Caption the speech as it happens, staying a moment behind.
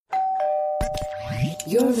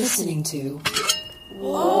You're listening to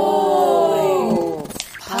Whoa!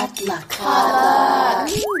 Potluck.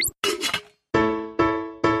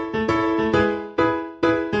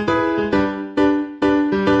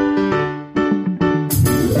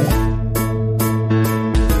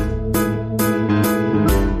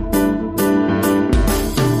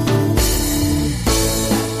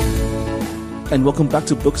 And welcome back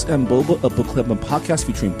to Books and Boba, a book club and podcast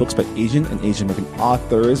featuring books by Asian and Asian American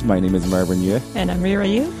authors. My name is Marvin Yeh. And I'm Rira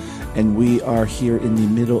Yu. And we are here in the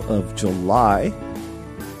middle of July,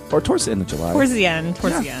 or towards the end of July. Towards the end.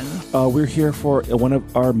 We're here for one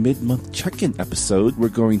of our mid-month check-in episode. We're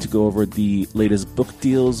going to go over the latest book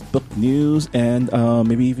deals, book news, and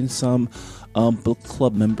maybe even some book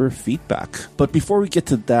club member feedback. But before we get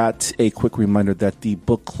to that, a quick reminder that the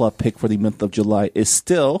book club pick for the month of July is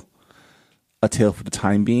still A Tale for the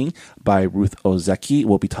Time Being by Ruth Ozeki.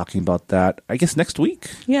 We'll be talking about that, I guess, next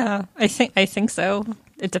week. Yeah, I think so.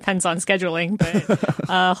 It depends on scheduling,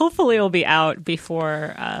 but hopefully it'll be out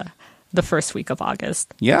before the first week of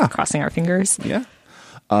August. Yeah. Crossing our fingers. Yeah.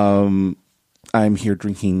 I'm here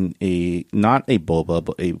drinking not a boba,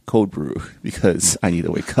 but a cold brew because I need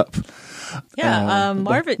to wake up. Yeah,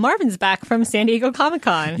 Marvin's back from San Diego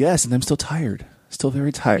Comic-Con. Yes, and I'm still tired. Still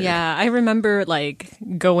very tired. Yeah, I remember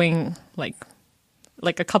going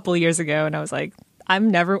a couple of years ago, and I was like, I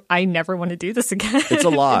never want to do this again. It's a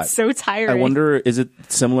lot. It's so tiring. I wonder, is it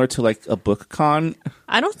similar to like a book con?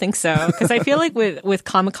 I don't think so, because I feel like with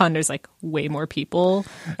Comic-Con, there's like way more people,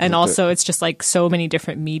 and also it's just like so many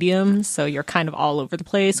different mediums, so you're kind of all over the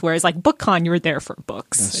place. Whereas like BookCon, you're there for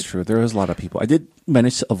books. That's true. There was a lot of people. I did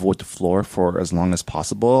manage to avoid the floor for as long as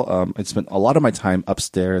possible. I spent a lot of my time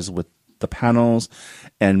upstairs with the panels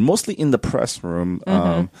and mostly in the press room,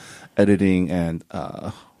 editing and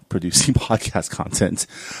producing podcast content.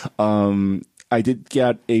 I did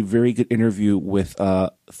get a very good interview with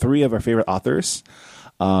three of our favorite authors,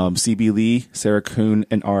 C.B. Lee, Sarah Kuhn,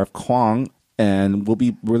 and R.F. Kuang. And we'll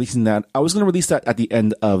be releasing that. I was going to release that at the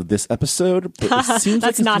end of this episode, but it seems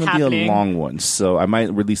like it's going to be a long one. So I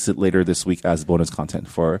might release it later this week as bonus content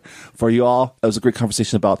for you all. It was a great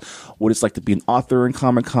conversation about what it's like to be an author in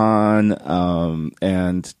Comic-Con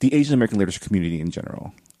and the Asian American literature community in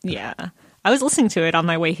general. Yeah. I was listening to it on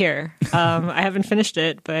my way here. I haven't finished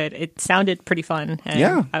it, but it sounded pretty fun. And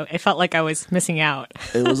yeah. I felt like I was missing out.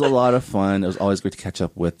 It was a lot of fun. It was always great to catch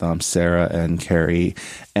up with Sarah and Carrie.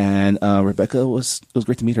 And Rebecca, it was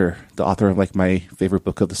great to meet her, the author of like my favorite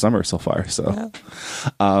book of the summer so far. So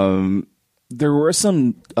there were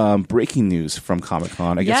some breaking news from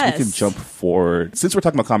Comic-Con. I guess we can jump forward. Since we're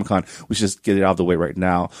talking about Comic-Con, we should just get it out of the way right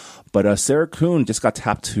now. But Sarah Kuhn just got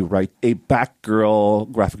tapped to write a Batgirl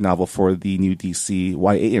graphic novel for the new DC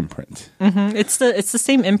YA imprint. Mm-hmm. It's the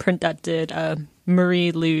same imprint that did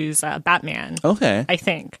Marie Lu's Batman. Okay, I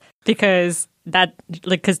think because that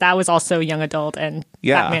was also young adult and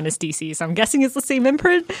Batman is DC, so I'm guessing it's the same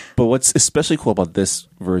imprint. But what's especially cool about this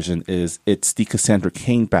version is it's the Cassandra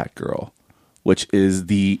Cain Batgirl, which is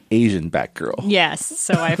the Asian Batgirl. Yes,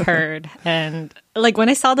 so I've heard. And like when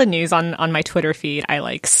I saw the news on my Twitter feed, I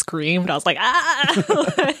like screamed. I was like,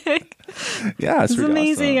 yeah, it's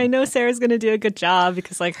amazing. Awesome. I know Sarah's going to do a good job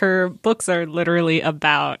because like her books are literally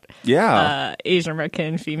about Asian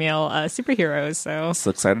American female superheroes. So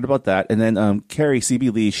excited about that. And then Carrie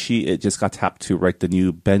C.B. Lee, she just got tapped to write the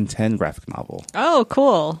new Ben 10 graphic novel. Oh,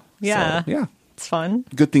 cool. Yeah. So, yeah. It's fun.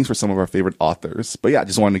 Good things for some of our favorite authors. But yeah,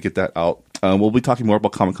 just wanted to get that out. We'll be talking more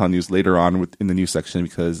about Comic-Con news later on in the news section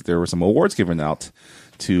because there were some awards given out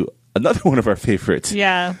to another one of our favorite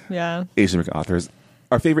Asian American authors.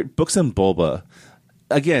 Our favorite Books and Boba.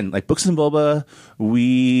 Again, like Books and Boba,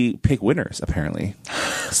 we pick winners, apparently.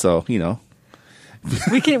 So, you know.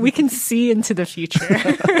 we can see into the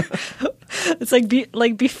future. It's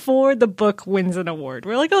like before the book wins an award,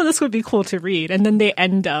 we're like, oh, this would be cool to read, and then they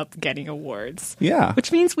end up getting awards. Yeah,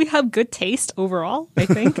 which means we have good taste overall.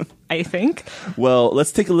 I think. Well,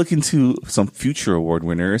 let's take a look into some future award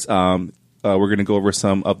winners. We're going to go over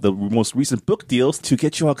some of the most recent book deals to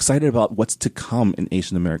get you all excited about what's to come in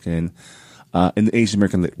Asian American. In the Asian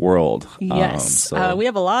American lit world. Yes. We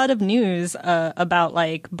have a lot of news about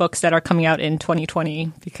like books that are coming out in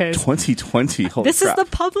 2020 because 2020. This is the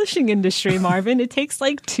publishing industry, Marvin. It takes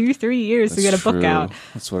like 2-3 years to get a book out.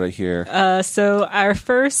 That's what I hear. So our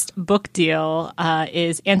first book deal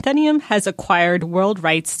is Anthenium has acquired world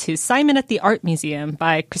rights to Simon at the Art Museum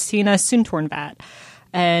by Christina Soontornvat.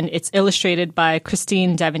 And it's illustrated by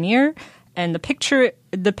Christine Devenir. And the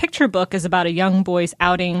picture book is about a young boy's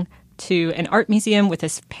outing to an art museum with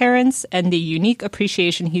his parents and the unique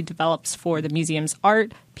appreciation he develops for the museum's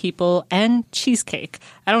art, people, and cheesecake.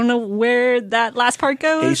 I don't know where that last part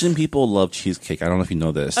goes. Asian people love cheesecake. I don't know if you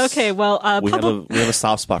know this. Okay, well, we have a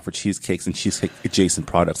soft spot for cheesecakes and cheesecake adjacent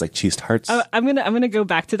products like cheese tarts. I'm gonna go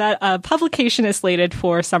back to that. Publication is slated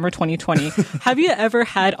for summer 2020. Have you ever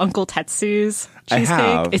had Uncle Tetsu's cheesecake? I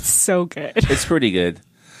have. It's so good. It's pretty good.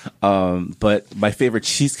 But my favorite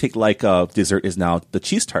cheesecake-like dessert is now the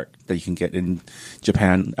cheese tart that you can get in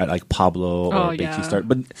Japan at like Pablo or Big Cheese Tart.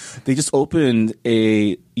 But they just opened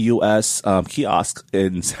a U.S. Kiosk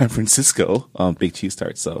in San Francisco, Big Cheese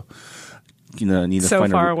Tart. So need to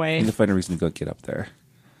find a reason to go get up there.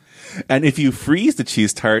 And if you freeze the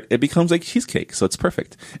cheese tart, it becomes like cheesecake, so it's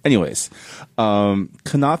perfect. Anyways,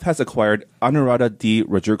 Knopf has acquired Anuradha D.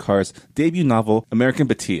 Rajurkar's debut novel, American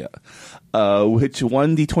Batia, which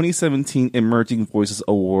won the 2017 Emerging Voices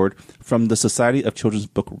Award from the Society of Children's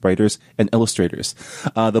Book Writers and Illustrators.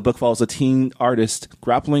 The book follows a teen artist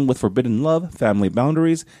grappling with forbidden love, family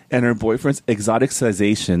boundaries, and her boyfriend's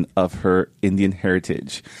exoticization of her Indian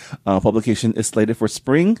heritage. Publication is slated for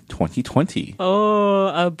spring 2020. Oh,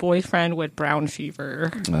 a boyfriend with brown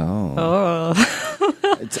fever. Oh.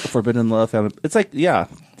 It's forbidden love, family. It's like, yeah,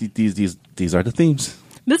 these are the themes.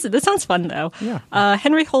 This sounds fun, though. Yeah.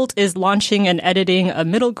 Henry Holt is launching and editing a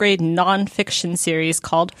middle-grade nonfiction series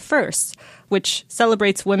called First, which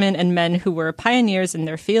celebrates women and men who were pioneers in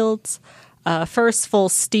their fields. First Full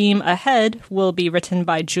Steam Ahead will be written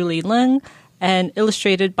by Julie Leung and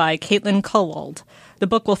illustrated by Caitlin Kowald. The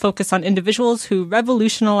book will focus on individuals who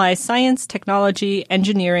revolutionized science, technology,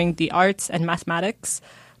 engineering, the arts, and mathematics.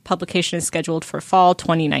 Publication is scheduled for fall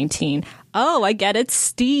 2019. Oh, I get it.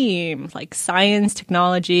 STEAM, like science,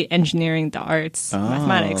 technology, engineering, the arts,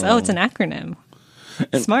 mathematics. Oh, it's an acronym.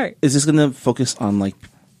 And smart. Is this going to focus on like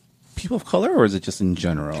people of color, or is it just in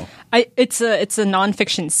general? It's a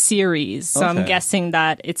nonfiction series, so I'm guessing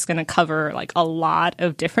that it's going to cover like a lot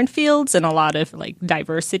of different fields and a lot of like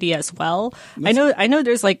diversity as well. I know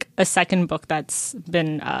there's like a second book that's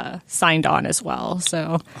been signed on as well.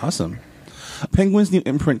 So awesome. Penguin's new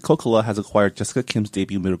imprint, Kokala, has acquired Jessica Kim's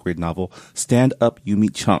debut middle grade novel, Stand Up,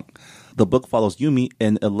 Yumi Chung. The book follows Yumi,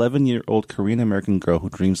 an 11-year-old Korean-American girl who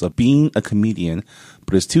dreams of being a comedian,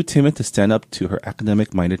 but is too timid to stand up to her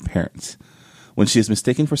academic-minded parents. When she is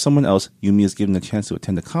mistaken for someone else, Yumi is given a chance to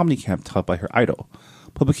attend a comedy camp taught by her idol.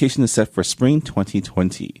 Publication is set for spring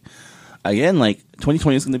 2020. Again, like,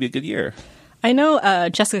 2020 is going to be a good year. I know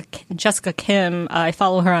Jessica Kim, I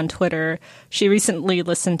follow her on Twitter. She recently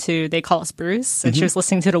listened to They Call Us Bruce, and she was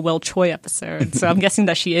listening to the Will Choi episode. So I'm guessing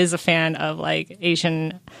that she is a fan of like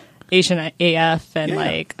Asian AF and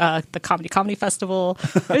the Comedy Festival.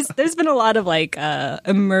 There's been a lot of like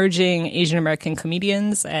emerging Asian American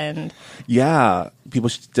comedians, and people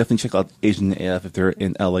should definitely check out Asian AF if they're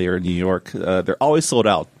in LA or New York. They're always sold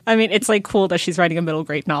out. I mean, it's like cool that she's writing a middle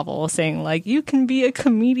grade novel saying like you can be a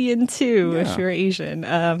comedian too if you're Asian.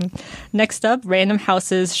 Next up, Random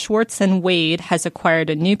House's Schwartz and Wade has acquired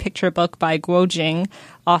a new picture book by Guo Jing,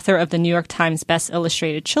 author of the New York Times best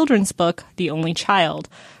illustrated children's book, The Only Child.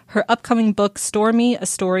 Her upcoming book, Stormy, A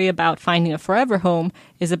Story About Finding a Forever Home,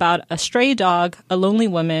 is about a stray dog, a lonely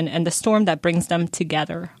woman, and the storm that brings them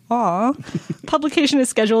together. Aww. Publication is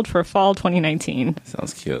scheduled for fall 2019.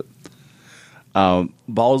 Sounds cute.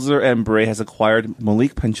 Balzer and Bray has acquired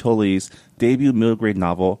Malik Pancholi's debut middle grade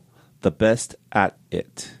novel, The Best at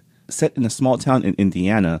It. Set in a small town in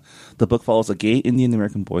Indiana, the book follows a gay Indian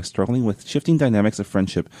American boy struggling with shifting dynamics of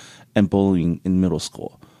friendship and bullying in middle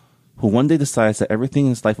school, who one day decides that everything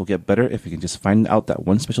in his life will get better if he can just find out that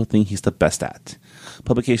one special thing he's the best at.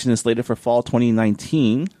 Publication is slated for fall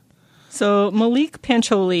 2019. So Malik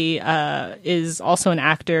Pancholi is also an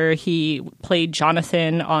actor. He played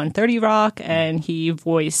Jonathan on 30 Rock, and he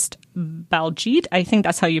voiced Baljeet. I think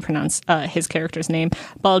that's how you pronounce his character's name.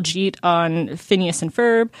 Baljeet on Phineas and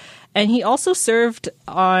Ferb. And he also served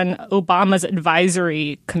on Obama's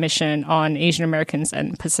advisory commission on Asian Americans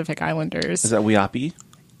and Pacific Islanders. Is that WIAPI?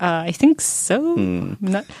 I think so.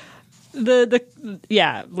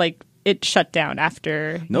 It shut down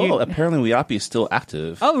after. No, apparently WIAPI is still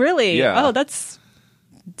active. Oh, really? Yeah. Oh, that's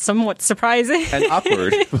somewhat surprising and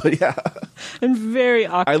awkward. But yeah, and very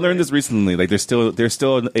awkward. I learned this recently. Like, there's still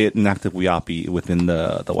an active WIAPI within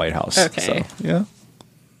the White House. Okay. So, yeah.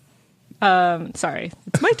 Sorry,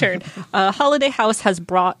 it's my turn. Holiday House has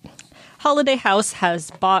bought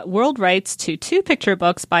world rights to two picture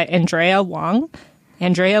books by Andrea Wang.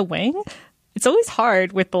 It's always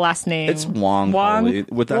hard with the last name. It's Wong. Probably.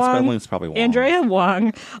 With that spelling, it's probably Wong. Andrea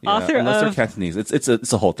Wong, author unless of... they're Cantonese. It's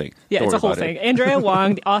a whole thing. Yeah, Don't it's a worry whole about thing. it. Andrea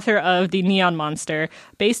Wong, the author of The Neon Monster,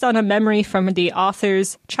 based on a memory from the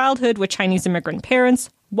author's childhood with Chinese immigrant parents.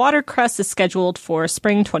 Watercress is scheduled for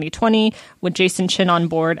spring 2020 with Jason Chin on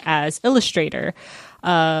board as illustrator.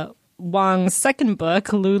 Wang's second book,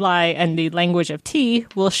 Lulai and the Language of Tea,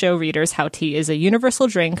 will show readers how tea is a universal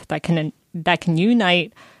drink that can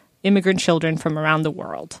unite immigrant children from around the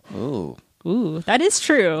world. Ooh, that is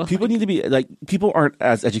true. People need to be people aren't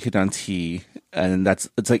as educated on tea, and it's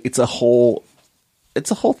a whole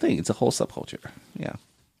thing. It's a whole subculture. Yeah.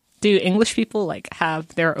 Do English people have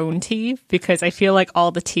their own tea? Because I feel like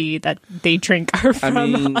all the tea that they drink are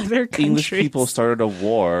from other countries. English people started a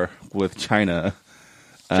war with China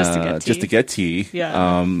just to get tea.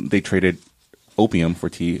 Yeah. They traded opium for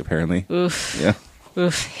tea, apparently. Oof. Yeah.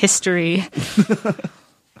 Oof. History.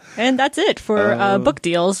 And that's it for book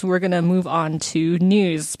deals. We're going to move on to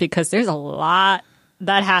news because there's a lot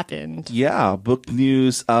that happened. Yeah, book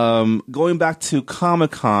news. Going back to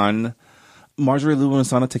Comic-Con, Marjorie Liu and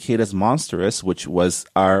Sana Takeda's Monstrous, which was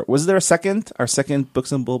our second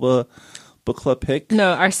Books and Boba book club pick?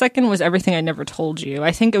 No, our second was Everything I Never Told You.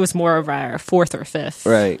 I think it was more of our fourth or fifth.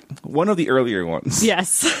 Right. One of the earlier ones.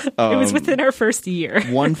 Yes. It was within our first year.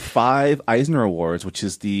 Won 5 Eisner Awards, which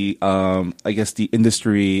is the the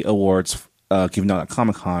industry awards given out at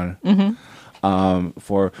Comic-Con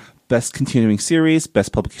for Best Continuing Series,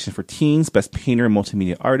 Best Publication for Teens, Best Painter and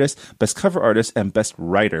Multimedia Artist, Best Cover Artist, and Best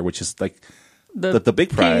Writer, which is the big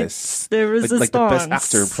prize. The resistance. Like the Best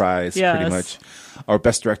Actor prize, pretty much. Or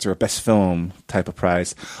Best Director or Best Film type of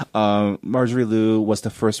prize. Marjorie Liu was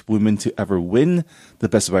the first woman to ever win the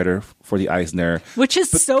Best Writer for the Eisner. Which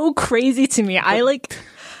is so crazy to me.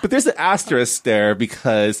 But there's an asterisk there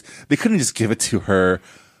because they couldn't just give it to her.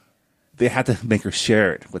 They had to make her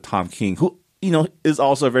share it with Tom King, who, is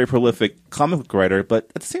also a very prolific comic book writer.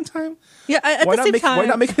 But at the same time, why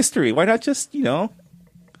not make history? Why not just,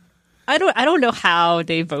 I don't know how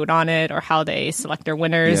they vote on it or how they select their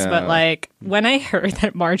winners, but when I heard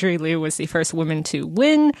that Marjorie Liu was the first woman to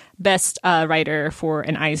win Best Writer for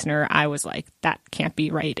an Eisner, I was like, that can't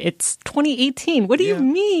be right. It's 2018. What do you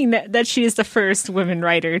mean that she is the first woman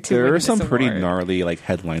writer to win this award? There are some pretty gnarly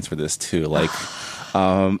headlines for this too.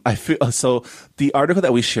 I feel so. The article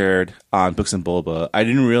that we shared on Books and Boba, I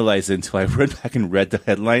didn't realize it until I went back and read the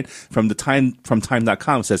headline from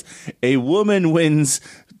Time.com. It says a woman wins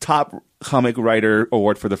top comic writer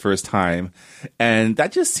award for the first time, and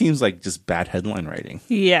that just seems like just bad headline writing.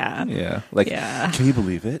 Yeah. Can you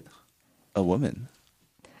believe it? A woman.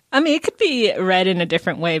 I mean, it could be read in a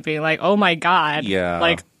different way, being like, "Oh my god,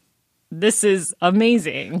 this is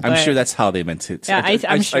amazing." I'm sure that's how they meant it. Yeah,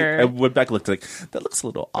 I'm sure. I went back and looked that looks a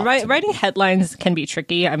little off. Writing headlines can be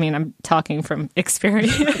tricky. I mean, I'm talking from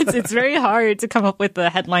experience. It's very hard to come up with a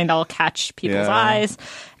headline that'll catch people's eyes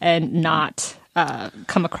and not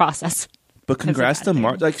come across as. But congrats to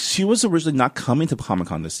Mark. She was originally not coming to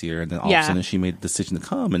Comic-Con this year, and then all of a sudden she made the decision to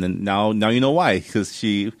come, and then now you know why, because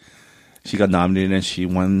she got nominated and she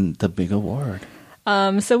won the big award.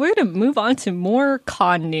 So we're going to move on to more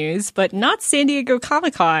con news, but not San Diego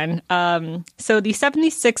Comic-Con. So the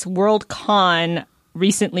 76th World Con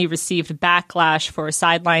recently received backlash for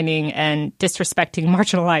sidelining and disrespecting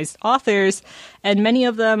marginalized authors, and many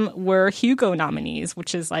of them were Hugo nominees,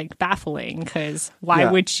 which is baffling because why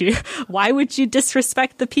would you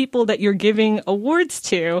disrespect the people that you're giving awards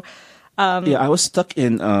to? I was stuck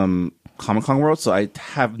in Comic-Con World, so I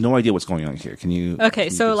have no idea what's going on here. Can you? Okay,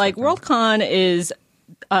 so Worldcon is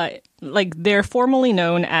they're formally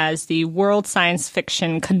known as the World Science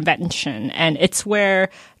Fiction Convention, and it's where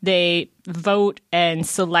they vote and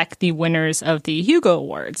select the winners of the Hugo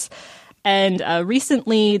Awards. And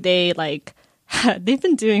recently, they've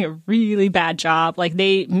been doing a really bad job.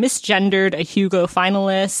 They misgendered a Hugo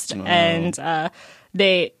finalist, and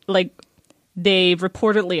they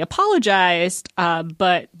reportedly apologized,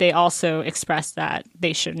 but they also expressed that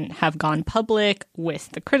they shouldn't have gone public with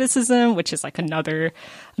the criticism, which is another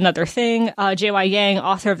thing. J.Y. Yang,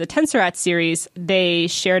 author of the Tensor series, they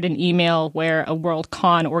shared an email where a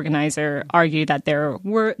Worldcon organizer argued that there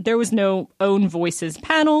was no Own Voices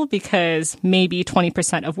panel because maybe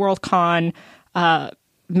 20% of Worldcon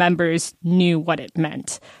members knew what it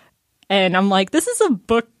meant. And I'm like, this is a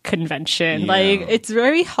book convention. Yeah. It's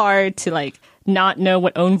very hard to not know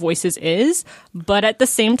what Own Voices is. But at the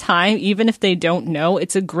same time, even if they don't know,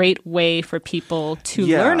 it's a great way for people to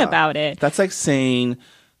learn about it. That's like saying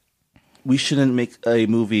we shouldn't make a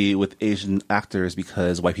movie with Asian actors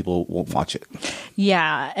because white people won't watch it.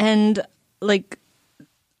 Yeah. And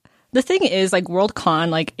the thing is, like, Worldcon,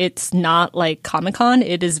 like, it's not like Comic-Con.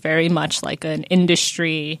 It is very much like an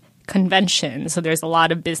industry convention. So there's a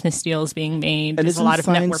lot of business deals being made. And there's a lot of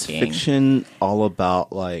science networking. fiction all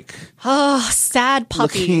about like Sad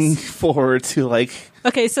puppies. looking forward to like.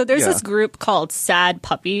 Okay, so there's Yeah. this group called Sad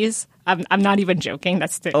Puppies. I'm not even joking.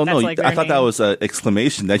 That's Oh that's no! like I their thought that name. was an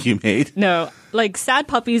exclamation that you made. No, like Sad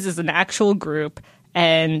Puppies is an actual group,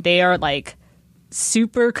 and they are like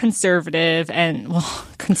super conservative and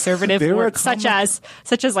conservative They were a work, such as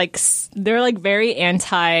like they're like very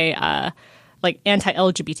anti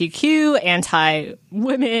LGBTQ, anti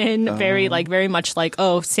women, very much like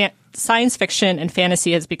science fiction and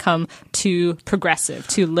fantasy has become too progressive,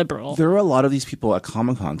 too liberal. There are a lot of these people at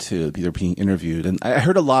Comic-Con too. They're being interviewed, and I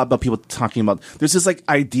heard a lot about people talking about. There's this like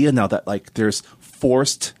idea now that like there's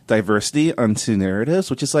forced diversity onto narratives,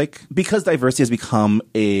 which is like because diversity has become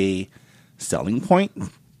a selling point,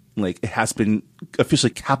 like it has been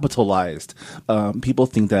officially capitalized. People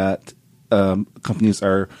think that companies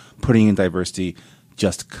are putting in diversity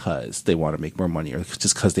just because they want to make more money, or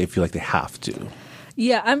just because they feel like they have to.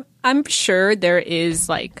 Yeah, I'm sure there is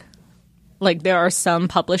like there are some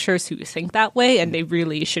publishers who think that way and they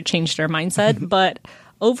really should change their mindset. But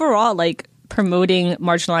overall, like promoting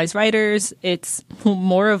marginalized writers, it's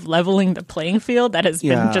more of leveling the playing field that has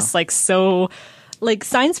been just like so. Like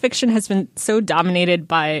science fiction has been so dominated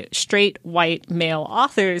by straight white male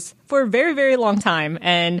authors for a very, very long time,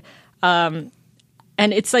 and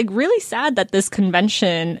it's like really sad that this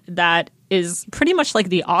convention that is pretty much like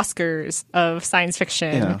the Oscars of science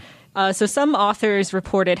fiction. Yeah. So some authors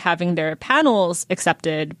reported having their panels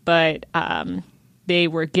accepted, but they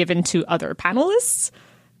were given to other panelists.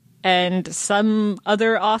 And some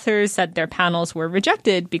other authors said their panels were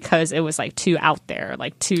rejected because it was like too out there,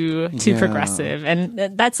 like too progressive. And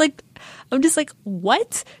that's like, I'm just like,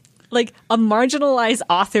 what? Like a marginalized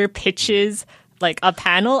author pitches like a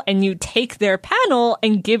panel and you take their panel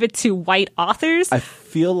and give it to white authors? I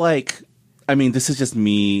feel like, I mean, this is just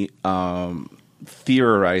me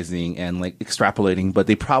theorizing and like extrapolating, but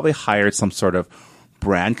they probably hired some sort of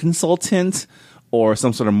brand consultant or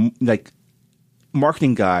some sort of like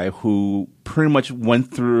marketing guy who pretty much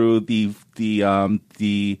went through the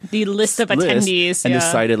list of attendees and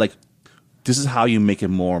decided like this is how you make it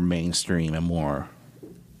more mainstream and more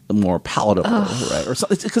palatable, right? Or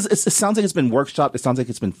something, because it sounds like it's been workshopped. It sounds like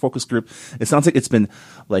it's been focus group. It sounds like it's been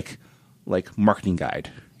like marketing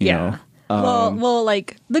guide. You know? Well,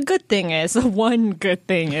 like the one good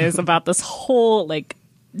thing is about this whole like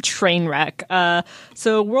train wreck.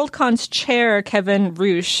 So Worldcon's chair, Kevin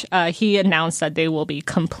Rush, he announced that they will be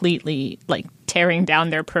completely like tearing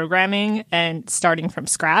down their programming and starting from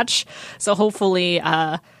scratch. So hopefully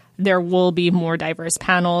there will be more diverse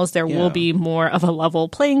panels. There will be more of a level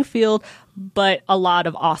playing field. But a lot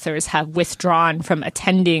of authors have withdrawn from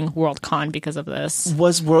attending Worldcon because of this.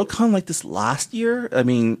 Was Worldcon like this last year? I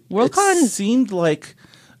mean, Worldcon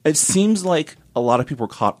it seems like a lot of people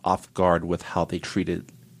were caught off guard with how they treated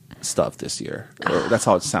stuff this year. Or that's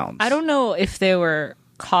how it sounds. I don't know if they were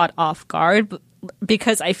caught off guard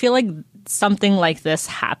because I feel like something like this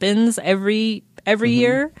happens every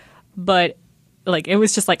year, but like it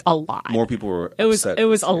was just like a lot. More people were It was upset a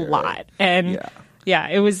this year, lot, right? and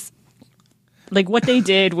it was like what they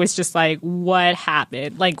did was just like what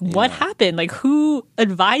happened? Like what happened? Like who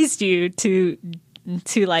advised you to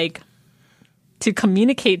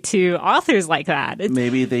communicate to authors like that?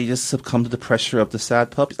 Maybe they just succumb to the pressure of the sad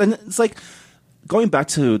puppies. And it's like, going back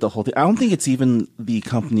to the whole thing, I don't think it's even the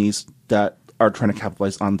companies that are trying to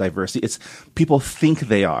capitalize on diversity. It's people think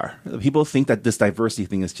they are. People think that this diversity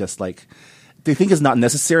thing is just like, they think it's not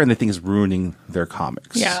necessary and they think it's ruining their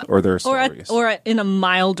comics or their stories. Or in a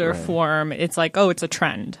milder form, it's like, oh, it's a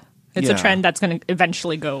trend. It's a trend that's going to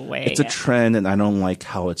eventually go away. It's a trend and I don't like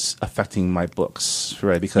how it's affecting my books,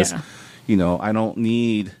 right? Because... You know, I don't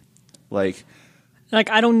need like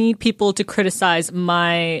I don't need people to criticize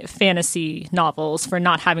my fantasy novels for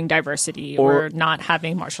not having diversity or not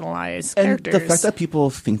having marginalized characters. And the fact that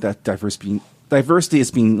people think that diversity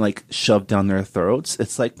is being like shoved down their throats,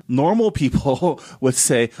 it's like normal people would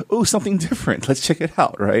say, "Oh, something different. Let's check it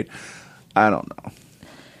out," right? I don't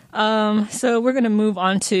know. So we're going to move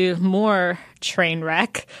on to more train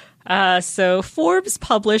wreck. So Forbes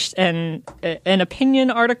published an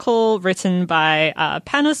opinion article written by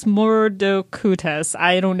Panos Mordokoutas.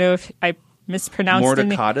 I don't know if I mispronounced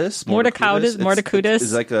Mordokoutas.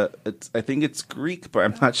 It's like I think it's Greek, but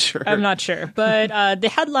I'm not sure. But the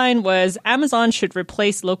headline was Amazon should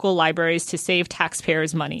replace local libraries to save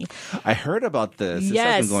taxpayers money. I heard about this. Yes. This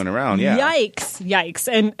has been going around. Yeah.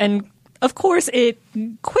 Yikes. And of course, it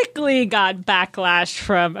quickly got backlash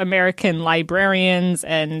from American librarians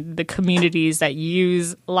and the communities that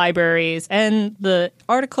use libraries, and the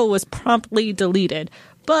article was promptly deleted.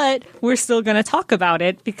 But we're still going to talk about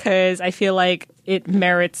it because I feel like it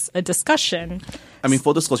merits a discussion. I mean,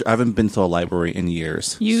 full disclosure, I haven't been to a library in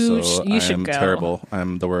years. You should I'm go. terrible.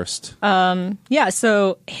 I'm the worst. Yeah,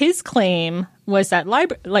 so his claim was that,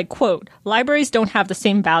 quote, libraries don't have the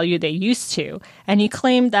same value they used to. And he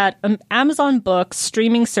claimed that Amazon Books,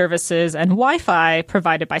 streaming services, and Wi-Fi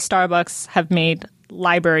provided by Starbucks have made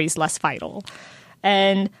libraries less vital.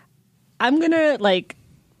 And I'm going to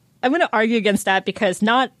argue against that because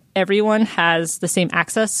not everyone has the same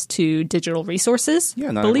access to digital resources.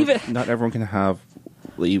 Yeah, not everyone can have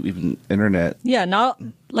even internet. Yeah, not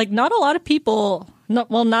a lot of people.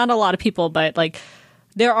 Not a lot of people, but like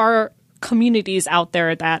there are communities out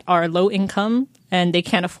there that are low income and they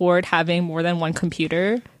can't afford having more than one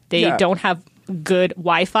computer. They don't have good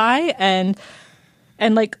Wi-Fi and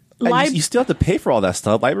you still have to pay for all that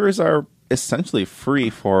stuff. Libraries are essentially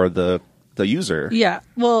free for the user. Yeah,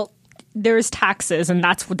 well, there's taxes, and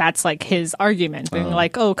that's like his argument, being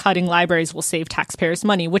like, oh, cutting libraries will save taxpayers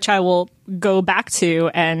money, which I will go back to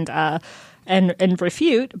and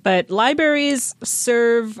refute. But libraries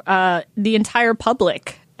serve the entire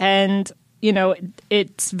public, and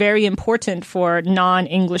it's very important for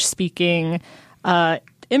non-English speaking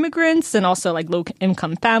immigrants and also like low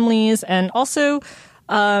income families, and also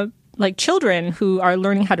like children who are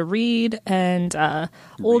learning how to read, and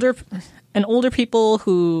older people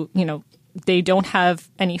who, they don't have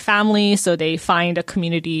any family, so they find a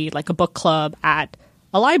community like a book club at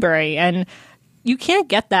a library. And you can't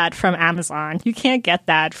get that from Amazon. You can't get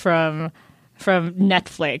that from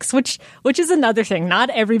Netflix, which is another thing. Not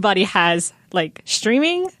everybody has like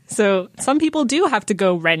streaming, so some people do have to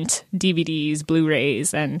go rent DVDs,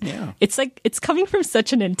 Blu-rays, and it's coming from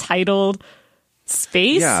such an entitled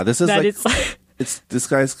space. Yeah, this is that like it's this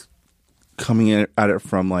guy's coming at it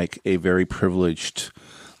from like a very privileged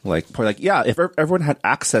point. Like, yeah, if everyone had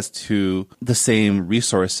access to the same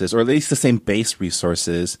resources, or at least the same base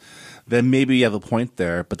resources, then maybe you have a point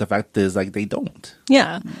there. But the fact is, like, they don't.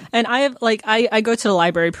 Yeah, and I go to the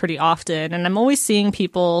library pretty often, and I'm always seeing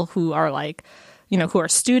people who are like, who are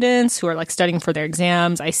students, who are like studying for their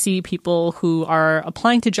exams. I see people who are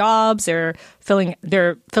applying to jobs. They're filling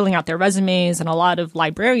out their resumes, and a lot of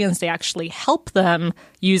librarians, they actually help them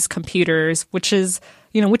use computers, which is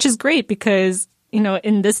great because,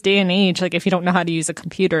 in this day and age, like if you don't know how to use a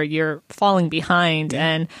computer, you're falling behind,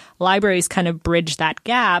 and libraries kind of bridge that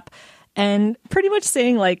gap, and pretty much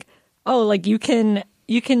saying like, oh, like you can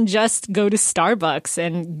just go to Starbucks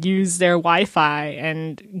and use their Wi-Fi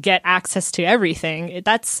and get access to everything.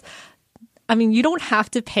 You don't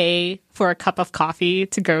have to pay for a cup of coffee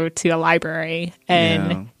to go to a library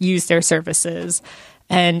and use their services.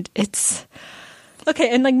 And it's okay.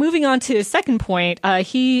 And like moving on to his second point,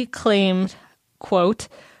 he claimed, quote,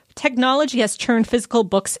 technology has turned physical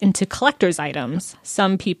books into collector's items.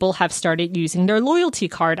 Some people have started using their loyalty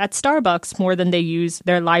card at Starbucks more than they use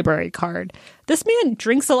their library card. This man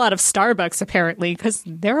drinks a lot of Starbucks, apparently, because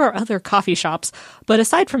there are other coffee shops. But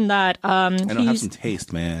aside from that, I don't have some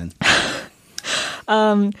taste, man.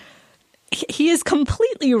 He is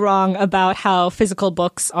completely wrong about how physical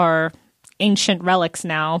books are ancient relics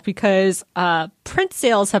now, because print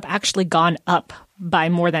sales have actually gone up by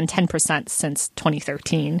more than 10% since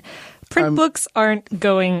 2013. Print books aren't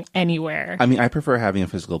going anywhere. I mean, I prefer having a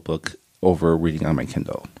physical book over reading on my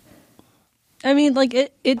Kindle. I mean, like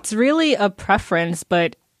it's really a preference,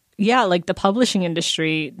 but yeah, like the publishing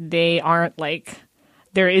industry, they aren't like,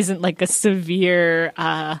 there isn't like a severe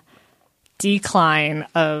decline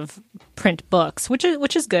of print books, which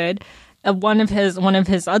is good. One of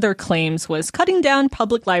his other claims was cutting down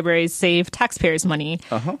public libraries save taxpayers money,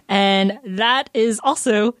 and that is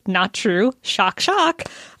also not true. Shock, shock.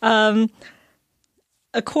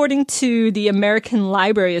 According to the American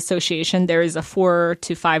Library Association, there is a $4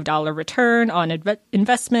 to $5 return on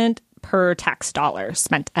investment per tax dollar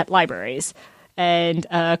spent at libraries. And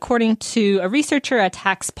according to a researcher at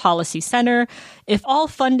Tax Policy Center, if all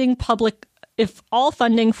funding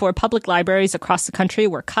for public libraries across the country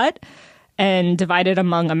were cut and divided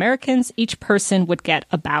among Americans, each person would get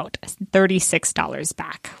about $36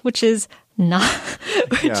 back, which is not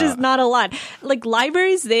a lot. Like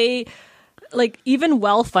libraries, they like even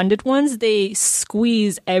well-funded ones, they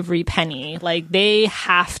squeeze every penny. Like they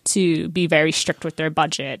have to be very strict with their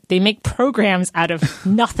budget. They make programs out of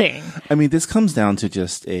nothing. I mean, this comes down to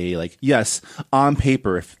just yes, on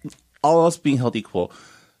paper, if all else being held equal,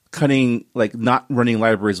 not running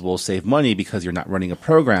libraries will save money because you're not running a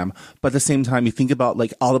program. But at the same time, you think about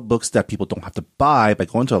like all the books that people don't have to buy by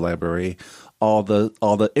going to a library, all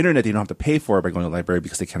the internet they don't have to pay for by going to a library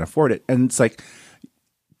because they can't afford it. And it's like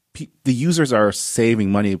the users are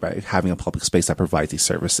saving money by having a public space that provides these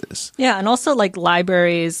services. Yeah, and also like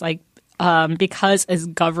libraries, like because as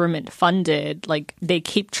government funded, like they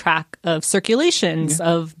keep track of circulations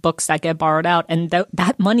of books that get borrowed out, and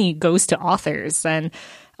that money goes to authors. And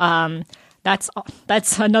that's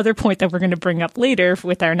another point that we're going to bring up later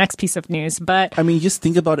with our next piece of news. But I mean, just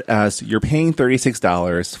think about it as you're paying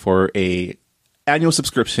 $36 for a annual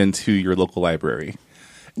subscription to your local library,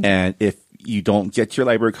 and if you don't get your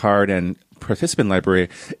library card and participant library,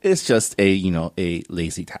 it's just a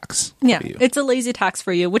lazy tax. Yeah, it's a lazy tax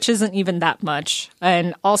for you, which isn't even that much.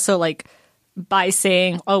 And also, like, by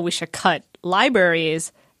saying, oh, we should cut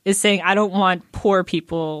libraries, is saying I don't want poor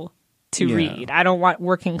people to read. I don't want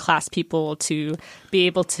working class people to be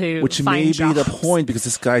able to Which find may jobs. be the point, because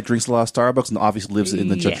this guy drinks a lot of Starbucks and obviously lives in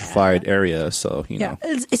the gentrified area. So, you know.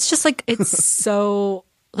 It's just like, it's so,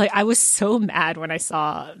 like, I was so mad when I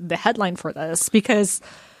saw the headline for this because,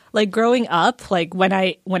 like, growing up, like when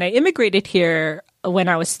I immigrated here when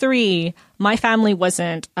I was 3, my family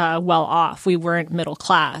wasn't well off. We weren't middle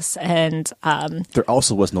class, and there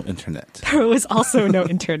also was no internet. there was also no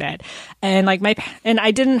internet, and like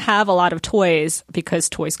I didn't have a lot of toys because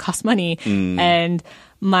toys cost money, and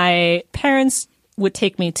my parents would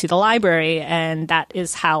take me to the library, and that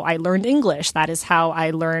is how I learned English. That is how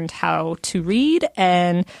I learned how to read,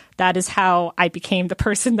 and that is how I became the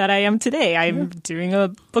person that I am today. I'm doing a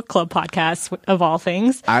book club podcast, of all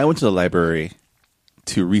things. I went to the library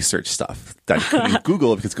to research stuff that you couldn't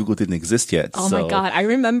Google because Google didn't exist yet. Oh my God. I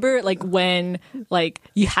remember like when like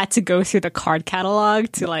you had to go through the card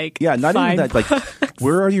catalog to like not find even that. Like,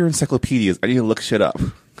 where are your encyclopedias? I need to look shit up.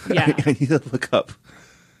 Yeah. I need to look up.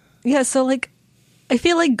 Yeah, so like I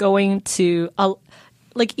feel like going to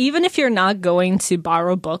like even if you're not going to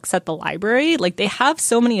borrow books at the library, like they have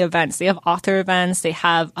so many events. They have author events. They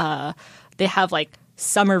have like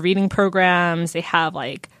summer reading programs. They have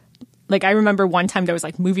like I remember one time there was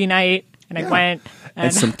like movie night, and I went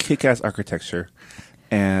and some kick-ass architecture,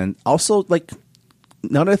 and also like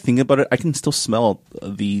now that I think about it, I can still smell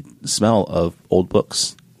the smell of old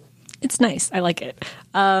books. It's nice. I like it,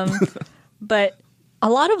 but a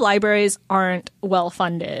lot of libraries aren't well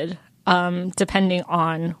funded, depending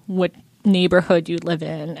on what neighborhood you live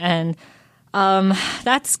in, and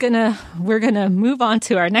we're gonna move on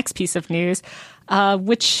to our next piece of news.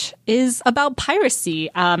 Which is about piracy.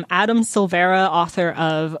 Adam Silvera, author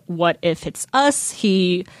of What If It's Us,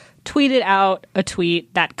 he tweeted out a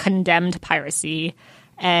tweet that condemned piracy.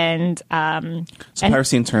 And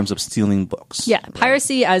piracy in terms of stealing books. Yeah,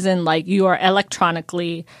 piracy as in like you are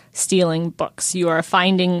electronically stealing books. You are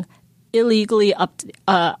finding illegally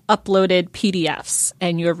uploaded PDFs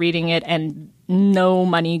and you're reading it, and no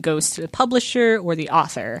money goes to the publisher or the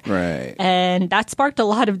author. Right. And that sparked a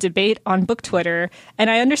lot of debate on Book Twitter. And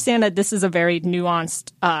I understand that this is a very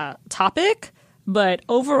nuanced topic, but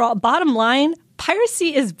overall, bottom line,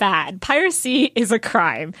 piracy is bad. Piracy is a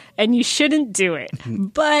crime, and you shouldn't do it.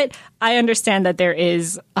 But I understand that there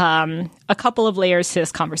is a couple of layers to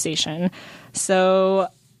this conversation. So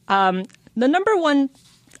the number one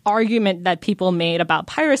argument that people made about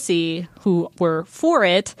piracy who were for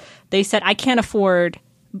it, they said, I can't afford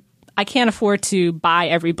to buy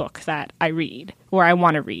every book that I read or I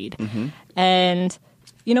want to read. Mm-hmm. And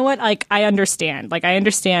you know what? Like, I understand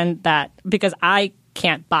that because I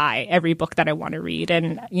can't buy every book that I want to read.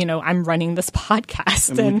 And, you know, I'm running this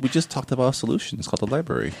podcast. And we just talked about a solution. It's called the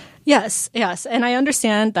library. Yes. And I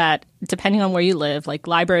understand that depending on where you live, like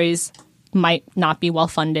libraries might not be well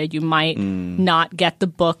funded. You might not get the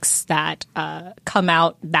books that come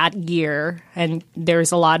out that year, and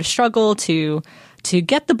there's a lot of struggle to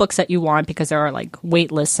get the books that you want because there are like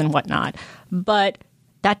wait lists and whatnot. But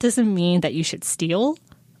that doesn't mean that you should steal.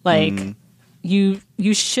 Like you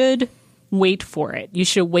should wait for it. You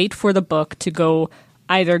should wait for the book to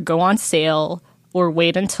either go on sale or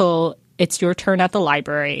wait until it's your turn at the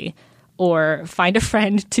library, or find a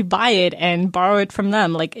friend to buy it and borrow it from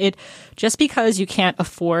them. Like just because you can't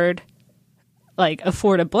afford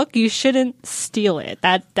a book, you shouldn't steal it.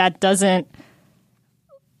 That doesn't,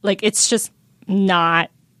 like, it's just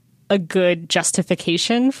not a good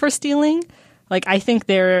justification for stealing. Like, I think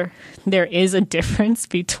there is a difference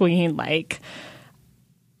between like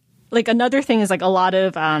another thing is like a lot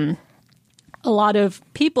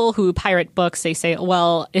of people who pirate books, they say,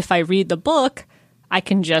 well, if I read the book, I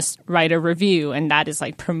can just write a review, and that is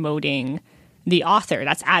like promoting the author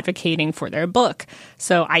that's advocating for their book.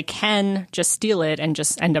 So I can just steal it and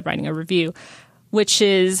just end up writing a review, which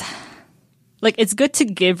is like, it's good to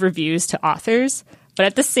give reviews to authors, but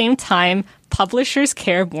at the same time, publishers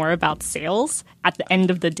care more about sales at the end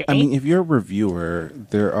of the day. I mean, if you're a reviewer,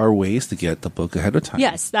 there are ways to get the book ahead of time.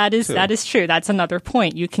 Yes, that is true. That's another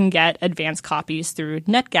point. You can get advanced copies through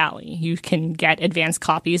NetGalley. You can get advanced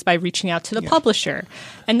copies by reaching out to the publisher.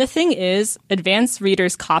 And the thing is, advanced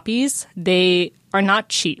readers' copies, they are not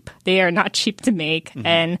cheap. They are not cheap to make.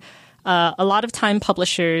 And a lot of time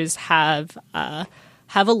publishers have a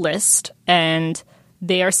list, and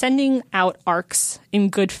they are sending out ARCs in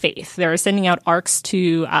good faith. They're sending out ARCs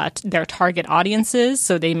to their target audiences,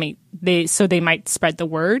 so they might spread the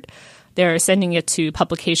word. They're sending it to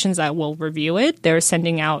publications that will review it. They're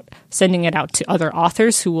sending it out to other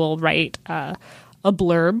authors who will write a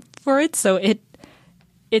blurb for it. So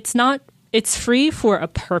it's free for a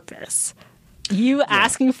purpose. You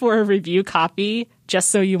asking for a review copy just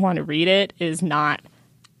so you want to read it is not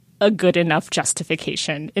a good enough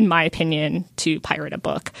justification, in my opinion, to pirate a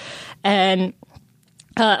book. And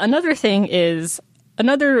another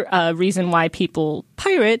reason why people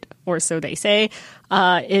pirate, or so they say,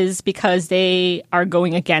 is because they are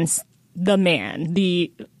going against the man.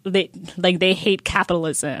 They hate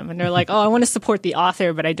capitalism, and they're like, oh, I want to support the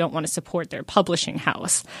author, but I don't want to support their publishing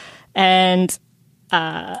house. And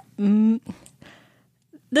the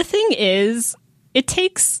thing is, it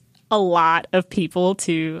takes a lot of people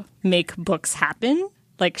to make books happen.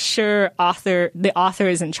 Like, sure, the author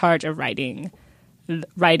is in charge of writing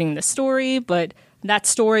the story, but that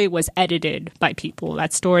story was edited by people.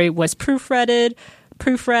 That story was proofread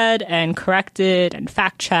and corrected and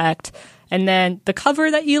fact-checked. And then the cover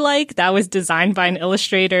that you like, that was designed by an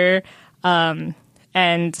illustrator.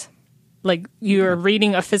 And like, you're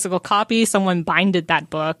reading a physical copy, someone binded that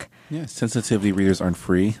book. Yeah, sensitivity readers aren't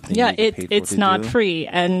free. It's not free.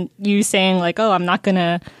 And you saying like, oh, I'm not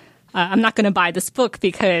gonna buy this book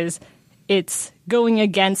because it's going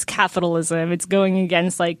against capitalism. It's going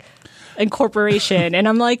against like incorporation. And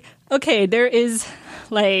I'm like, okay, there is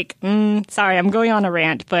like, sorry, I'm going on a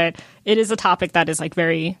rant, but it is a topic that is like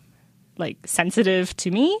very like sensitive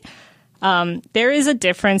to me. There is a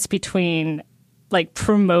difference between like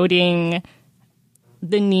promoting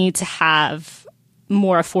the need to have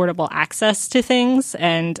more affordable access to things,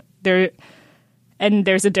 and there's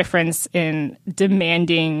a difference in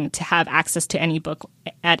demanding to have access to any book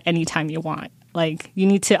at any time you want. Like, you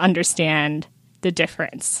need to understand the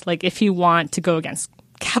difference. Like, if you want to go against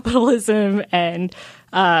capitalism and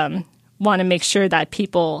want to make sure that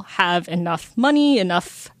people have enough money,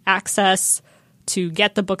 enough access to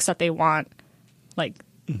get the books that they want, like,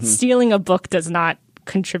 stealing a book does not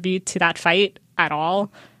contribute to that fight at all.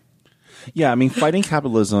 Yeah, I mean, fighting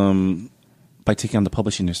capitalism by taking on the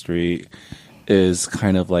publishing industry is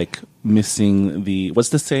kind of like missing what's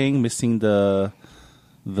the saying? Missing the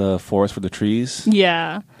forest for the trees?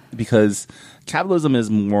 Yeah. Because capitalism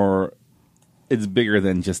is it's bigger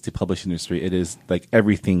than just the publishing industry. It is like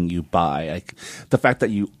everything you buy. Like the fact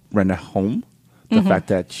that you rent a home, the fact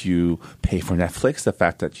that you pay for Netflix, the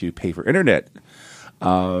fact that you pay for internet,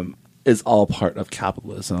 is all part of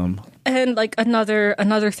capitalism. And like another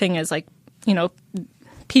thing is like, you know,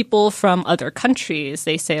 people from other countries,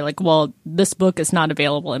 they say like, well, this book is not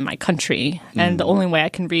available in my country, and the only way I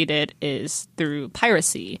can read it is through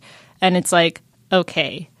piracy. And it's like,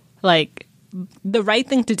 okay, like the right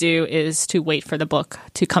thing to do is to wait for the book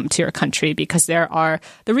to come to your country, because the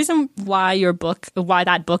reason why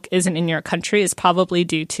that book isn't in your country is probably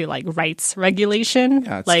due to like rights regulation.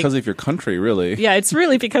 Yeah, it's like, because of your country, really. Yeah, it's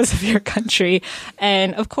really because of your country.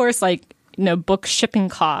 And of course, like, you know, book shipping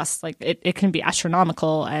costs, like it can be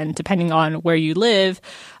astronomical, and depending on where you live,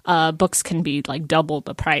 books can be like double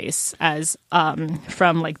the price as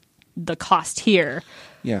from like the cost here.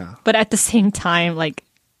 Yeah. But at the same time, like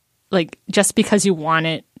just because you want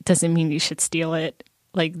it doesn't mean you should steal it.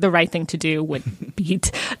 Like, the right thing to do would be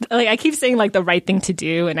like, I keep saying like the right thing to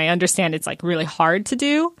do, and I understand it's like really hard to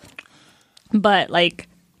do, but like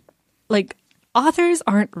authors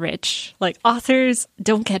aren't rich. Like, authors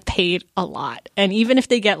don't get paid a lot. And even if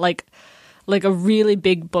they get like a really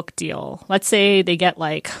big book deal, let's say they get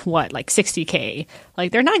like $60K,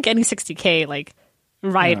 like they're not getting $60K like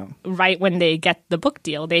right when they get the book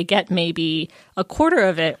deal. They get maybe a quarter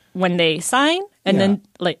of it when they sign, and then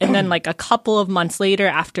like a couple of months later,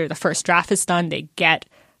 after the first draft is done, they get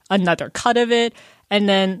another cut of it. And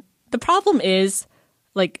then the problem is,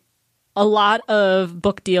 like, a lot of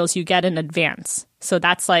book deals you get in advance. So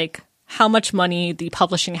that's like how much money the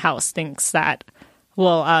publishing house thinks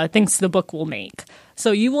the book will make.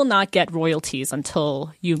 So you will not get royalties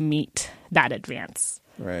until you meet that advance.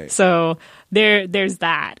 Right. So there's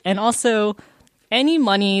that. And also, any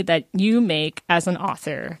money that you make as an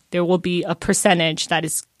author, there will be a percentage that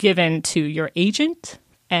is given to your agent.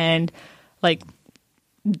 And like,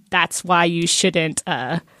 that's why you shouldn't,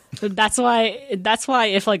 that's why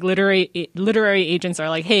if like literary agents are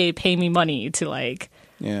like, hey, pay me money to like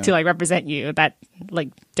represent you, that like,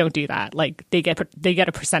 don't do that. Like they get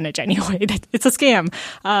a percentage anyway. It's a scam.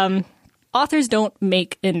 Authors don't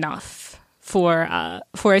make enough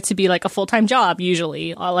for it to be like a full-time job.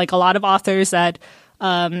 Usually, like a lot of authors that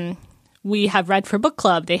we have read for book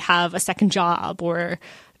club, they have a second job or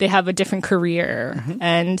they have a different career.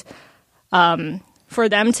 And for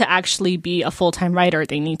them to actually be a full-time writer,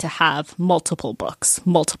 they need to have multiple books,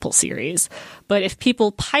 multiple series. But if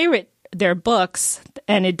people pirate their books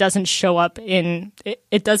and it doesn't show up in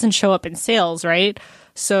sales, right?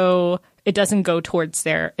 So it doesn't go towards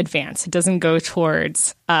their advance. It doesn't go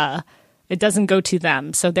towards it doesn't go to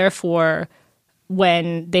them. So therefore,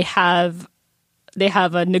 when they have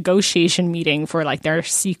a negotiation meeting for like their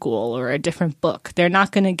sequel or a different book, they're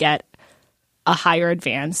not going to get a higher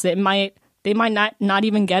advance. They might not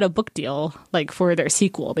even get a book deal like for their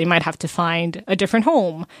sequel. They might have to find a different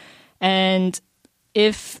home. And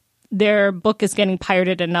if their book is getting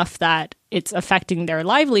pirated enough that it's affecting their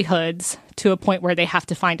livelihoods to a point where they have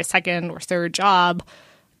to find a second or third job,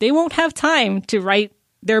 they won't have time to write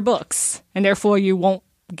their books. And therefore, you won't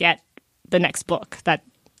get the next book that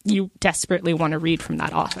you desperately want to read from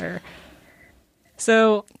that author.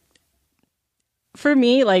 So for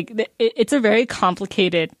me, like it's a very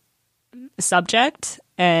complicated subject,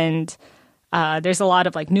 and there's a lot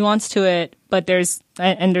of like nuance to it, but there's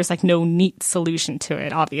like no neat solution to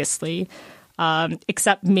it, obviously,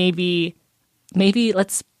 except maybe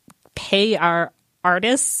let's pay our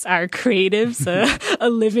artists, our creatives, a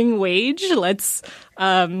living wage. Let's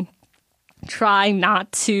try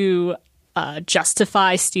not to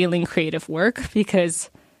justify stealing creative work, because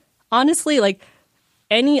honestly, like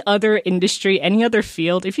any other industry, any other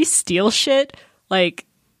field, if you steal shit, like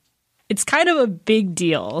it's kind of a big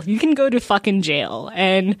deal. You can go to fucking jail.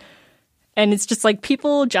 And it's just like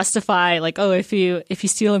people justify like, oh, if you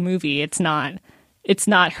steal a movie, it's not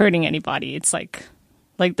hurting anybody. It's like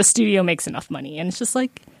the studio makes enough money. And it's just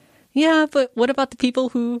like, yeah, but what about the people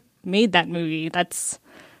who made that movie? That's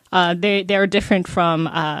they're different from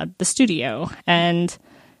the studio. And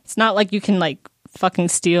it's not like you can like fucking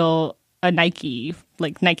steal a Nike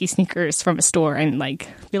sneakers from a store and like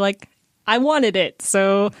be like, I wanted it,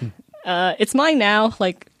 so it's mine now.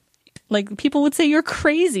 Like people would say you're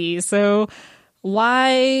crazy. So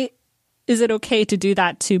why is it okay to do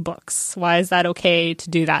that to books? Why is that okay to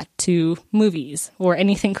do that to movies or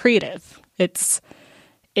anything creative? It's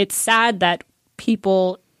sad that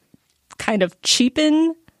people kind of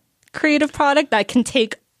cheapen creative product that can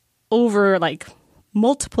take over like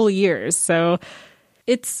multiple years. So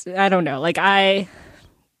I don't know. Like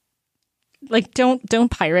don't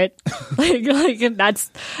pirate. like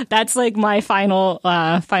that's like my final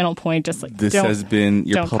point. Just like this has been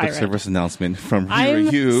your public pirate. Service announcement from I'm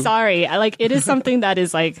you. Sorry. It is something that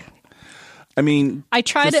is like. I mean,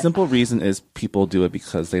 the simple reason is people do it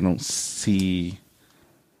because they don't see.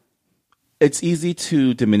 It's easy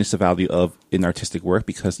to diminish the value of an artistic work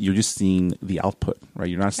because you're just seeing the output, right?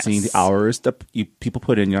 You're not seeing the hours that people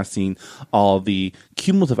put in. You're not seeing all the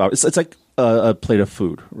cumulative hours. It's like a plate of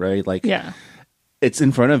food, right? Like, yeah, it's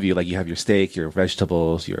in front of you. Like you have your steak, your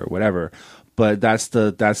vegetables, your whatever. But that's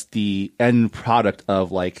the end product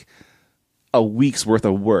of like a week's worth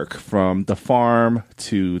of work, from the farm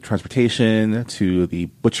to transportation to the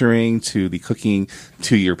butchering to the cooking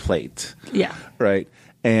to your plate. Yeah, right.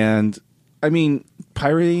 And I mean,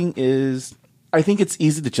 pirating I think it's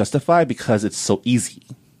easy to justify because it's so easy.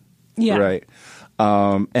 Yeah. Right.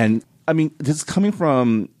 And I mean, this is coming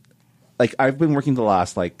from, like, I've been working the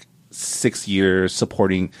last, like, 6 years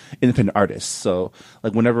supporting independent artists. So,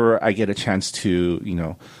 like, whenever I get a chance to, you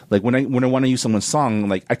know, like, when I want to use someone's song,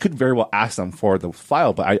 like, I could very well ask them for the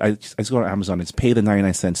file, but I just go to Amazon and pay the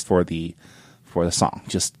 99 cents for the song,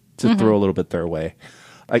 just to throw a little bit their way.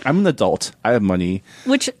 Like, I'm an adult. I have money.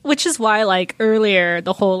 Which is why, like, earlier,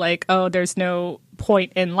 the whole, like, oh, there's no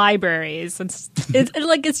point in libraries. It's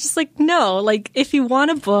just like, no. Like, if you want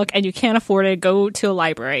a book and you can't afford it, go to a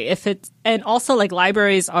library. And also, like,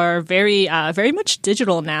 libraries are very much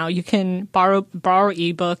digital now. You can borrow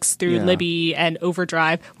ebooks through Libby and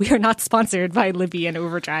Overdrive. We are not sponsored by Libby and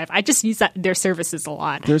Overdrive. I just use their services a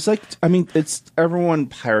lot. There's like, I mean, it's everyone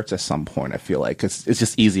pirates at some point. I feel like it's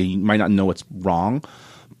just easy. You might not know what's wrong,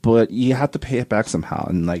 but you have to pay it back somehow.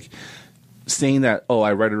 And like, saying that, oh,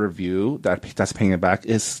 I read a review that's paying it back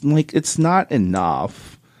is like, it's not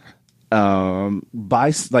enough.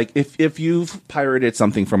 Buy, like, if you've pirated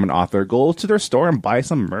something from an author, go to their store and buy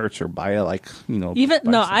some merch or buy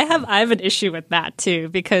I have an issue with that too,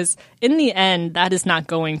 because in the end that is not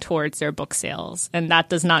going towards their book sales, and that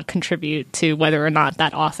does not contribute to whether or not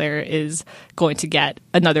that author is going to get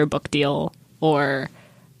another book deal or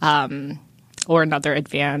another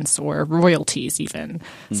advance or royalties even.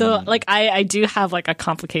 So like I do have like a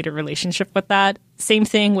complicated relationship with that. Same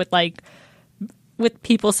thing with like with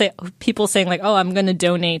people saying like, oh, I'm going to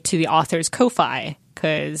donate to the author's Ko-fi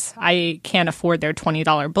because I can't afford their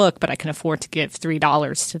 $20 book, but I can afford to give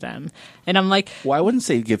 $3 to them. And I'm like, well, I wouldn't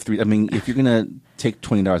say give $3. I mean, if you're going to take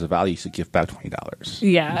 $20 of value, you should give back $20.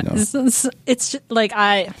 Yeah, you know? It's just, like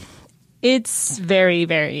it's very,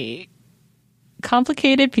 very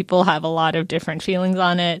complicated. People have a lot of different feelings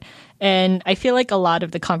on it. And I feel like a lot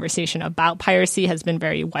of the conversation about piracy has been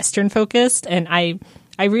very Western focused. And I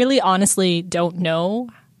really honestly don't know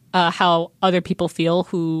how other people feel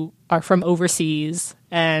who are from overseas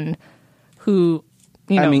and who,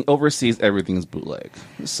 you know. I mean, overseas, everything's bootleg.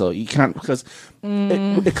 So you can't, because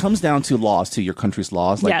it comes down to laws, to your country's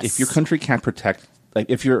laws. Like, if your country can't protect, like,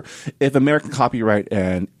 if American copyright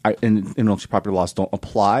and intellectual property laws don't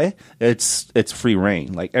apply, it's free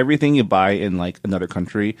reign. Like, everything you buy in, like, another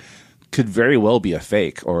country could very well be a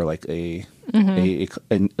fake or, like, an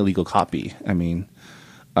illegal copy. I mean,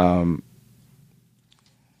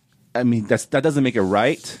 that doesn't make it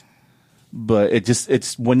right, but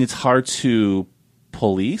it's when it's hard to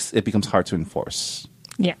police, it becomes hard to enforce.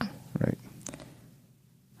 Yeah. Right.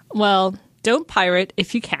 Well, don't pirate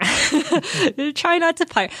if you can. Try not to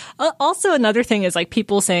pirate. Also, another thing is like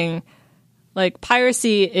people saying like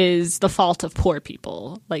piracy is the fault of poor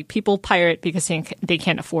people. Like people pirate because they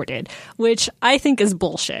can't afford it, which I think is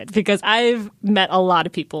bullshit, because I've met a lot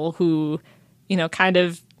of people who, you know, kind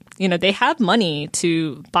of, you know, they have money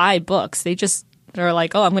to buy books. They're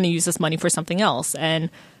like, oh, I'm going to use this money for something else. And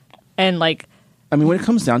like, I mean, when it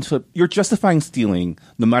comes down to it, you're justifying stealing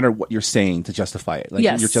no matter what you're saying to justify it. Like,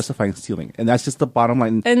 you're justifying stealing. And that's just the bottom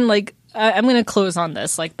line. And like, I'm going to close on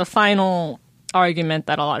this. Like, the final argument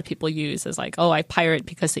that a lot of people use is like, oh, I pirate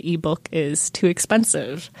because the ebook is too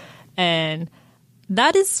expensive. And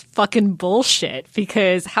that is fucking bullshit,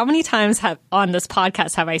 because how many times on this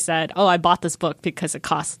podcast have I said, oh, I bought this book because it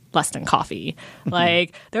costs less than coffee?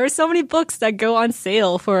 Like, there are so many books that go on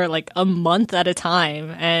sale for like a month at a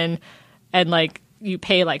time, and like you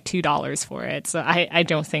pay like $2 for it. So I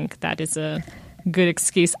don't think that is a good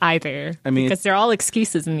excuse either. I mean, because they're all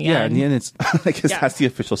excuses in the end. Yeah, in the end, it's I guess that's the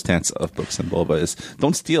official stance of Books and Boba is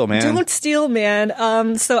don't steal, man. Don't steal, man.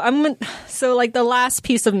 So like the last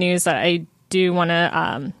piece of news that I do want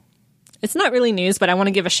to, it's not really news, but I want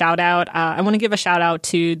to give a shout out. I want to give a shout out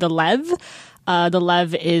to The Lev. The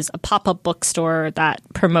Lev is a pop-up bookstore that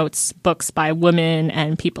promotes books by women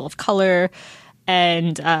and people of color.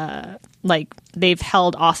 And like they've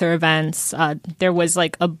held author events. There was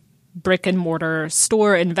like a brick and mortar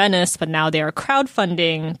store in Venice, but now they are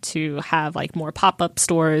crowdfunding to have like more pop-up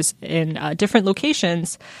stores in different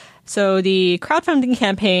locations. So the crowdfunding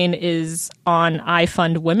campaign is on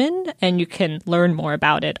iFundWomen, and you can learn more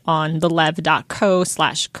about it on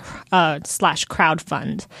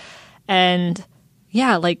thelev.co/crowdfund. And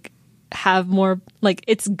yeah, like have more, like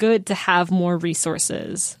it's good to have more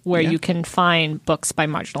resources where you can find books by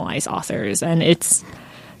marginalized authors, and it's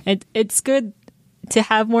good to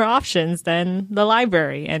have more options than the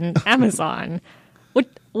library and Amazon.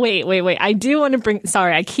 Wait. I do want to bring...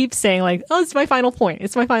 Sorry, I keep saying like, oh, it's my final point.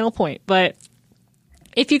 It's my final point. But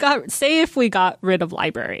if we got rid of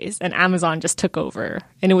libraries and Amazon just took over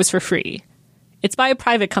and it was for free, it's by a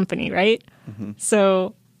private company, right? Mm-hmm.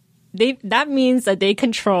 So that means that they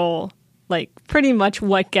control like pretty much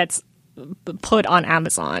what gets put on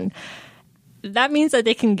Amazon. That means that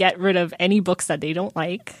they can get rid of any books that they don't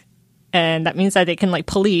like. And that means that they can like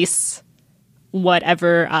police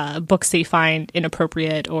whatever books they find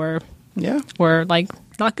inappropriate or like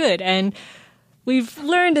not good. And we've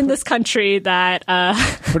learned in this country that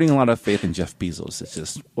putting a lot of faith in Jeff Bezos is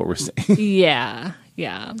just what we're saying. Yeah.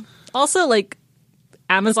 Also, like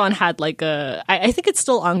Amazon had like I think it's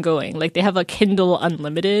still ongoing. Like they have a Kindle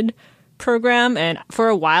Unlimited program, and for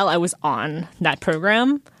a while I was on that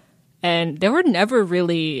program, and there were never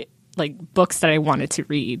really like books that I wanted to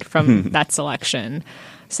read from that selection.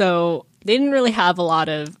 So they didn't really have a lot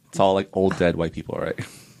of... It's all like old dead white people, right?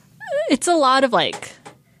 It's a lot of like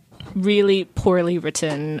really poorly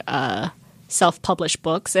written self-published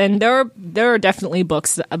books, and there are definitely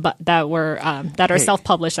books that are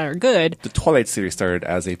self-published that are good. The Twilight series started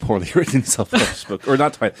as a poorly written self-published book, or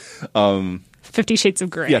not Twilight. 50 Shades of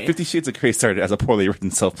Grey. Yeah, 50 Shades of Grey started as a poorly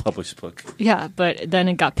written self-published book. Yeah, but then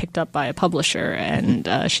it got picked up by a publisher,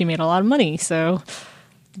 and she made a lot of money. So,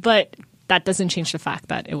 but that doesn't change the fact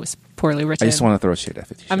that it was poorly written. I just want to throw shade at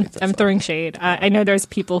 50 Shades. I'm throwing shade. I know there's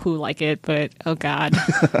people who like it, but oh god,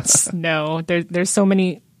 no. There's so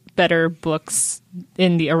many better books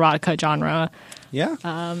in the erotica genre. Yeah.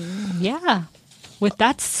 Yeah. With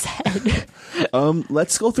that said,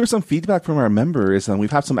 let's go through some feedback from our members.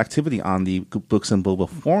 We've had some activity on the Books and Boba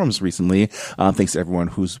forums recently. Thanks to everyone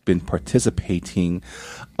who's been participating.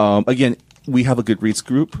 Again, we have a Goodreads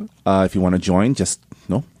group. If you want to join, just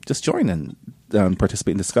join and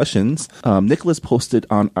participate in discussions. Nicholas posted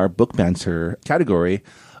on our book banter category.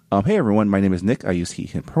 Hey everyone, my name is Nick. I use he,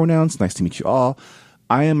 him pronouns. Nice to meet you all.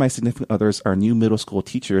 I and my significant others are new middle school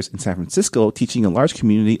teachers in San Francisco, teaching a large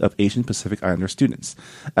community of Asian Pacific Islander students.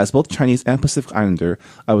 As both Chinese and Pacific Islander,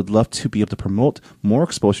 I would love to be able to promote more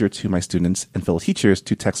exposure to my students and fellow teachers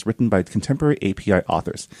to texts written by contemporary API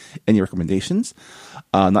authors. Any recommendations?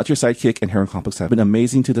 Not Your Sidekick and Heron Complex have been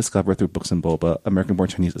amazing to discover through Books and Boba. American Born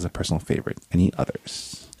Chinese is a personal favorite. Any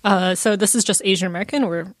others? So this is just Asian American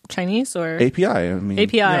or Chinese or API. I mean,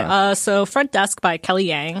 API. Yeah. So Front Desk by Kelly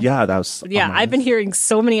Yang. Yeah, that was. Yeah, I've been hearing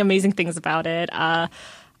so many amazing things about it.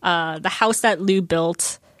 The house that Lou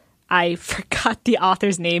built. I forgot the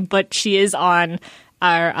author's name, but she is on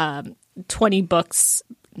our 20 books.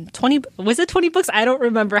 20 was it 20 books? I don't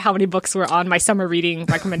remember how many books were on my summer reading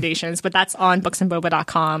recommendations, but that's on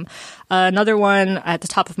booksandboba.com. Another one at the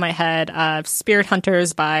top of my head, Spirit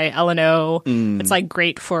Hunters by L&O. It's like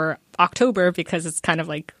great for October because it's kind of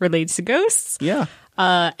like related to ghosts. Yeah.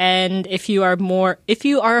 And if you are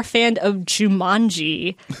a fan of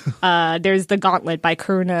Jumanji, there's The Gauntlet by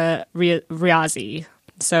Karuna Riazi.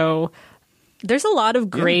 So there's a lot of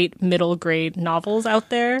great middle grade novels out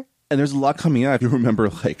there. And there's a lot coming out. If you remember,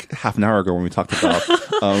 like half an hour ago when we talked about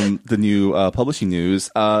the new publishing news,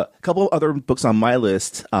 a couple of other books on my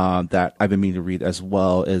list that I've been meaning to read as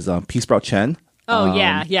well is Peace Sprout Chen. Oh,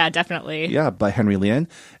 yeah, definitely. Yeah, by Henry Lian.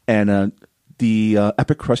 And The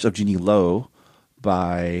Epic Crush of Jeannie Lo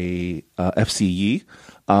by F.C. Yi.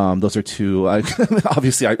 Those are two.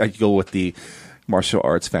 Obviously, I go with the martial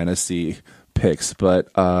arts fantasy picks, but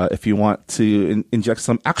if you want to inject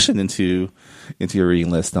some action into your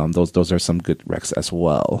reading list, those are some good recs as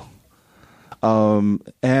well.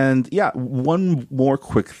 And yeah, one more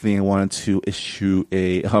quick thing. I wanted to issue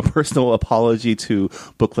a personal apology to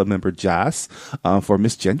book club member Jazz for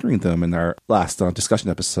misgendering them in our last discussion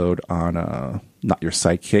episode on Not Your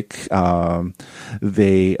Sidekick.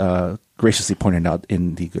 They graciously pointed out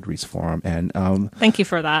in the Goodreads forum, and thank you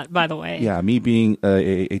for that, by the way. Yeah, me being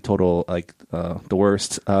a total the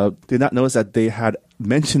worst, did not notice that they had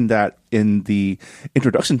mentioned that in the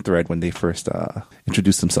introduction thread when they first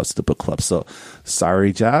introduced themselves to the book club. So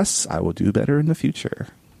sorry, Jazz, I will do better in the future.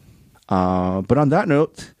 But on that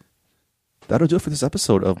note, that'll do it for this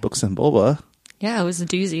episode of Books and Boba. Yeah, it was a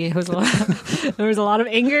doozy. It was a lot. There was a lot of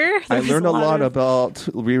anger. I learned a lot about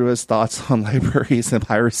Rira's thoughts on libraries and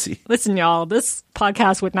piracy. Listen, y'all, this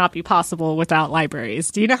podcast would not be possible without libraries.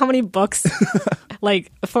 Do you know how many books,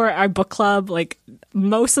 like, for our book club, like,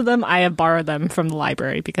 most of them, I have borrowed them from the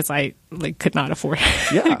library because I, like, could not afford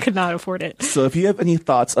it. Yeah. Could not afford it. So if you have any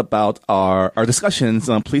thoughts about our discussions,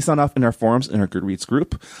 please sound off in our forums, in our Goodreads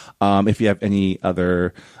group. If you have any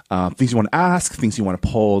other things you want to ask, things you want to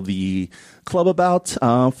poll the club about,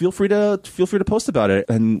 feel free to post about it,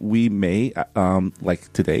 and we may,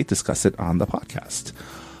 like today, discuss it on the podcast.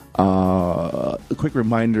 A quick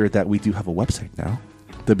reminder that we do have a website now,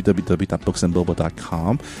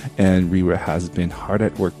 www.booksandboba.com, and Rira has been hard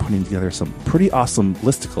at work putting together some pretty awesome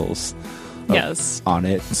listicles on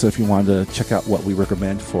it. So if you want to check out what we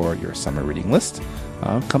recommend for your summer reading list,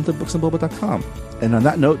 come to booksandboba.com. And on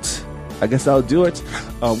that note, I guess that'll do it.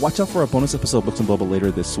 Watch out for a bonus episode of Books and Boba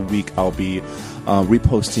later this week. I'll be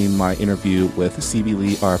reposting my interview with CB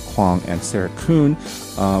Lee, R.F. Kwong, and Sarah Kuhn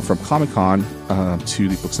from Comic-Con to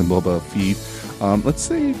the Books and Boba feed. Let's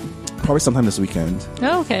say probably sometime this weekend.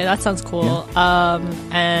 Oh, okay, that sounds cool. Yeah.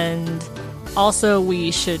 And also,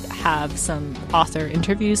 we should have some author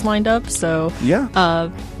interviews lined up. So yeah,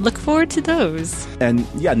 look forward to those. And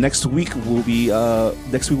yeah, next week will be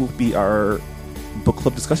our book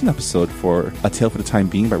club discussion episode for A Tale for the Time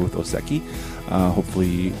Being by Ruth Ozeki.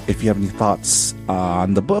 Hopefully, if you have any thoughts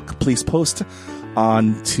on the book, please post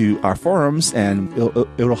on to our forums, and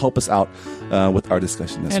it'll help us out with our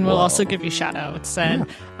discussion as well. And we'll also give you shout outs. And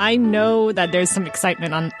I know that there's some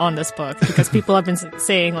excitement on this book because people have been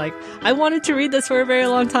saying, like, I wanted to read this for a very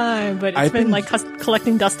long time, but it's been like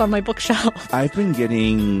collecting dust on my bookshelf. I've been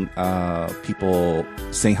getting people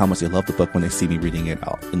saying how much they love the book when they see me reading it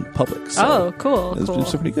out in public. So cool.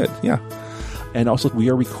 It's pretty good. Yeah. And also, we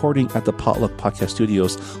are recording at the Potluck Podcast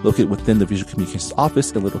Studios, located within the Visual Communications office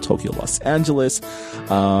in Little Tokyo, Los Angeles.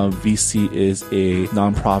 VC is a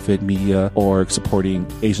nonprofit media org supporting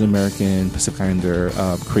Asian American, Pacific Islander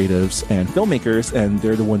creatives and filmmakers, and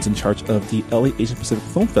they're the ones in charge of the LA Asian Pacific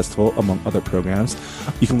Film Festival, among other programs.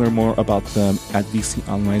 You can learn more about them at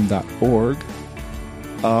vconline.org.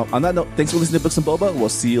 On that note, thanks for listening to Books and Boba. We'll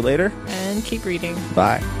see you later. And keep reading.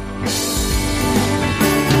 Bye.